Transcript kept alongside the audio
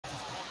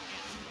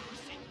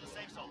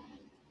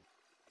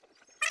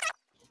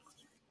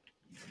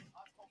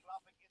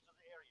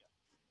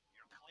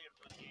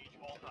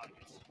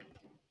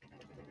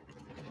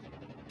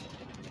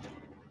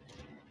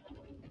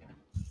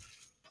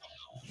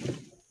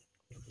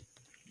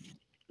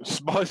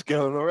Spice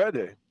going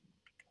already.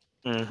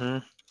 Mm-hmm.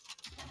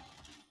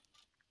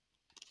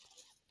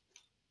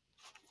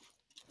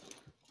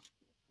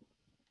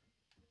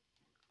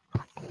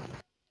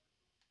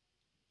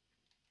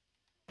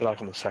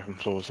 Like on the second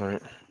floor,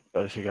 mate.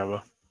 Both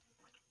together.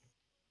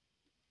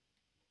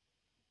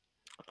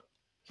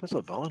 That's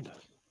not behind us.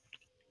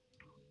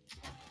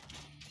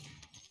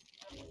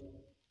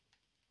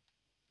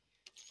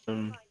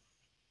 You're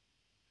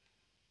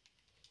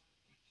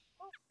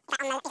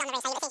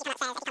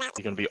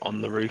gonna be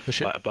on the roof,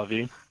 like above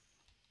you.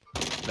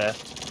 There.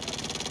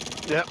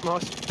 Yep,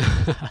 nice.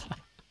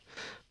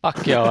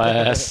 Fuck your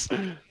ass.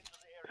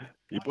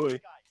 You boy.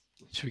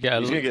 Should we get a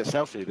He's gonna get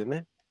selfie, didn't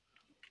he?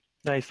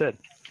 No, he's dead.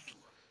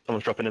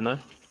 Someone's dropping in though.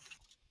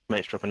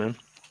 Mate's dropping in.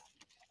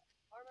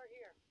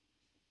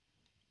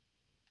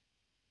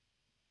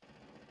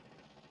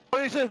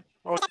 What is it?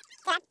 Oh.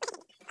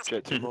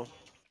 Get two more.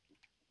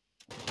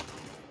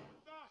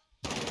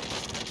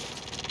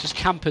 just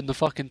camping the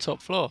fucking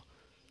top floor?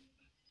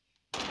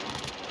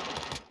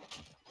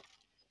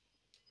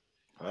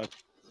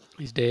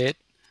 He's dead.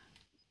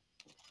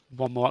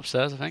 One more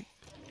upstairs, I think.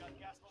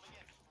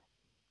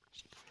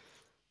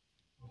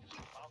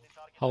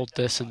 Hold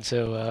this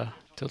until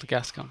till the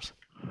gas comes.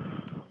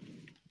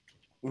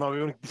 No,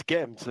 we want to just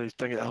get him so he's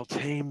taking the whole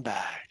team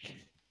back.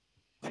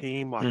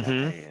 Team like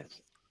that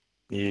is.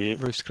 Yeah.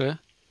 Roof's clear.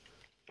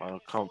 I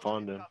can't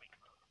find him.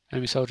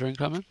 Enemy soldier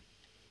incoming.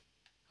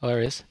 Oh,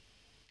 there he is.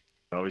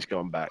 Oh, he's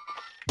gone back.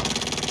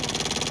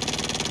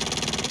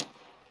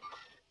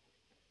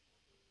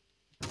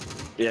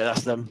 Yeah,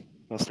 that's them.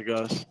 That's the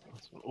guys.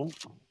 Oh,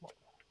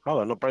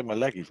 I'm not break my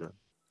leggies then.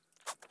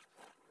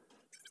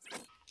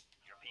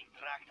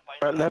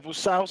 At level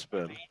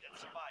Southburn.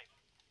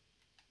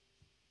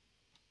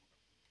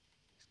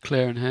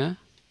 Clear in here.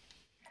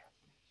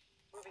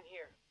 I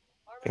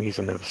think he's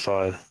on the other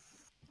side.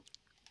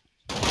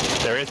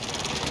 There he is.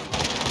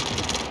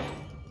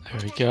 There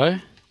we go.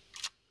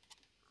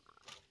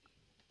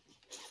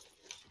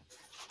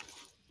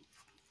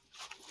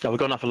 Yeah, we've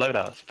got enough for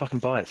loadouts. Let's fucking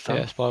buy it, son.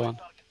 Yeah, let's buy one.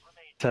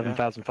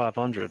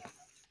 7,500. I'll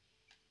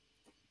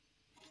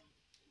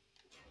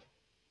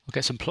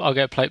get some. I'll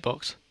get a plate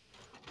box.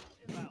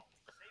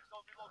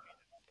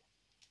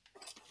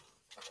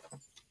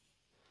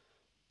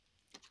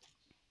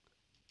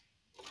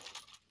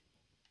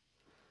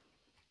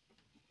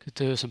 Could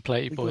do with some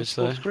platey boys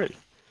though. Should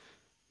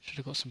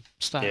have got some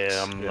stats.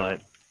 Yeah, I'm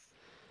like.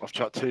 I've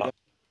shot two.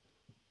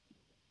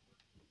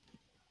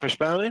 Fish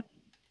bounty?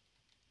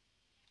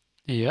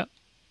 Yeah.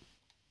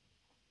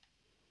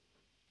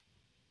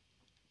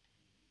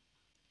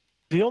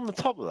 Is he on the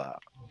top of that?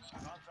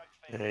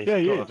 Yeah,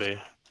 he's gotta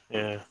be.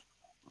 Yeah.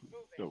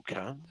 Still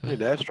can. I need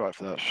airstrike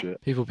for that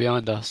shit. People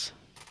behind us.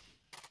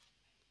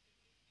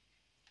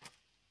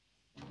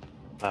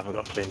 I haven't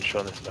got a clean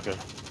shot on this fucker.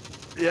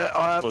 Yeah,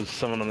 I have. Was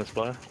someone on this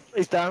player?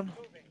 He's down.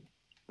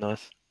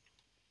 Nice.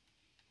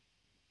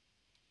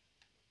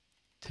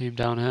 Team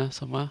down here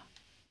somewhere.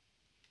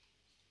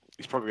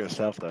 He's probably going to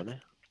self, don't he?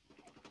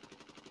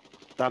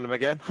 Down him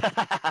again.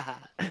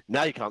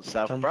 Now you can't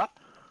self, bruh.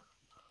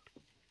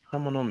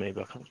 Someone on me,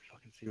 but I can't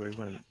fucking see where he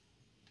went.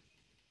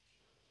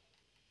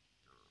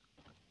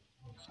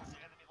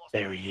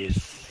 There he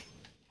is.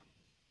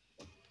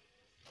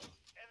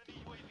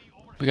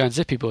 We're going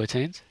zippy boy,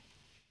 teens.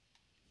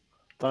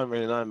 Don't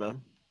really know,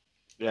 man.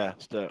 Yeah,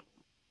 let's do it.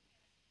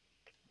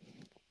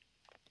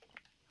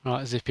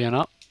 Right, zipping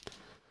up.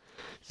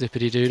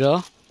 Zippity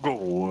doodah.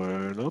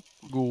 Going up.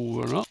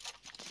 Going up.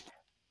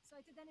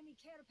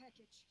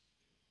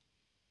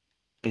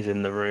 He's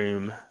in the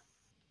room.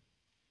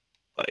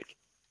 Like,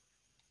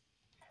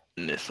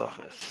 in this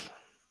office.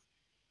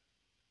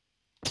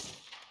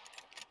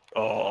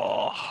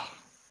 Oh.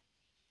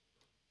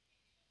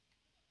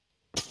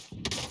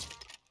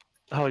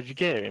 How did you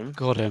get him?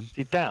 Got him. Is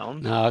he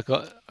down? No, I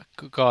got a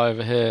guy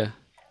over here.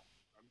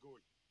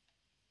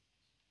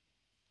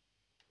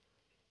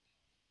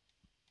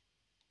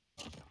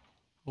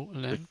 Oh,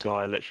 The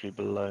guy literally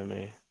below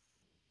me.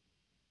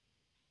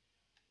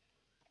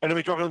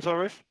 Enemy dropping onto the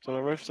roof. It's on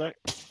the roof, sec.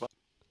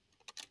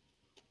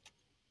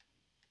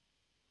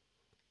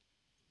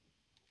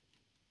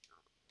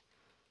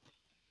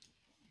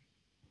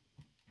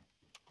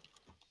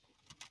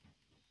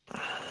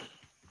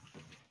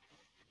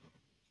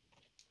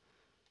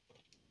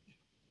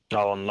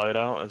 Oh, on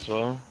loadout as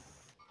well.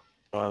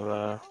 Right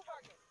there.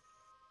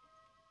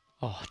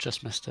 Oh,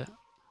 just missed it.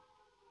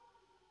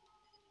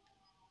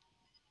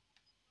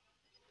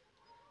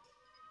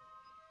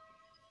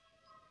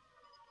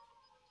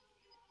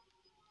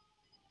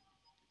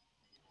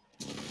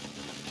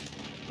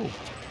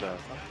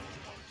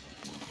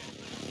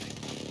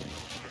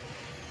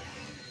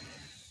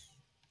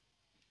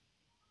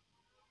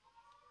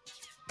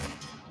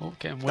 Oh,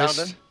 getting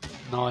whizzed.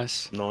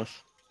 Nice.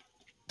 Nice.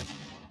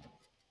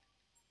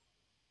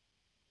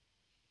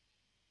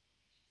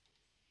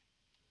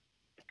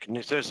 Can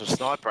you do some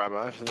sniper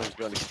ammo if there's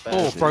got any spares?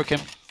 Oh, here? broke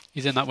him.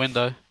 He's in that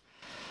window.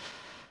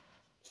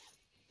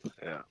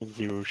 Yeah.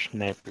 You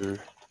sniper.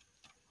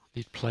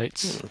 Need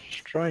plates.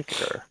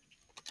 Striker.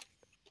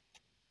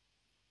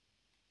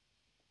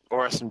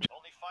 Or SMG.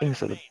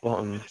 Things at the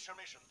bottom.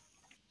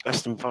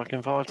 Less than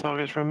fucking 5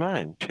 targets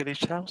remain. Chili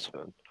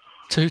Chelmsford.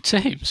 2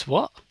 teams.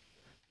 What?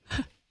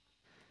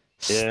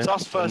 Yeah,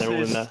 Sus and they're all in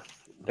versus- there.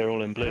 They're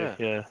all in blue. Yeah.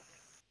 Yeah.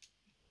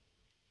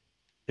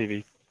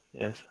 TV.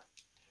 Yes.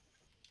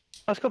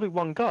 That's got to be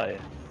one guy.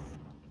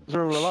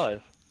 They're all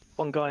alive.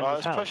 One guy in Alright,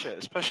 his let's house. push it.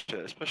 Let's push it.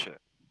 Let's push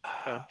it.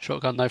 Yeah.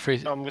 Shotgun, no free.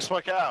 I'm gonna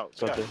smoke it out.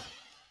 Let's Got go. to.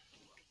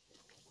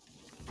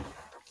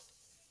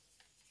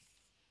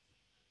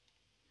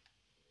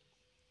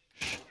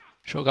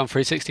 Shotgun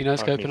 360, no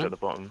scope Parking's in at it. the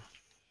bottom.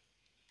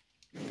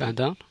 Going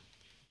down.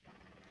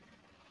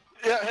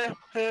 Yeah,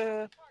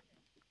 yeah.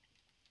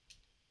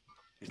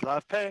 He's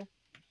live ping.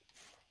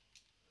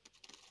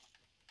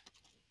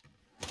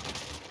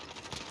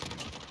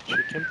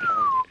 Chicken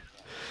powder.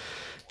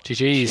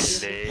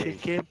 GG's.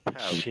 Chicken powder.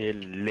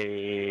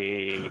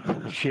 Chile.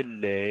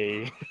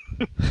 Chile.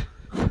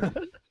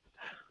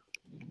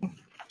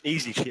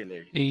 Easy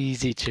chili.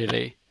 Easy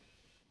chili.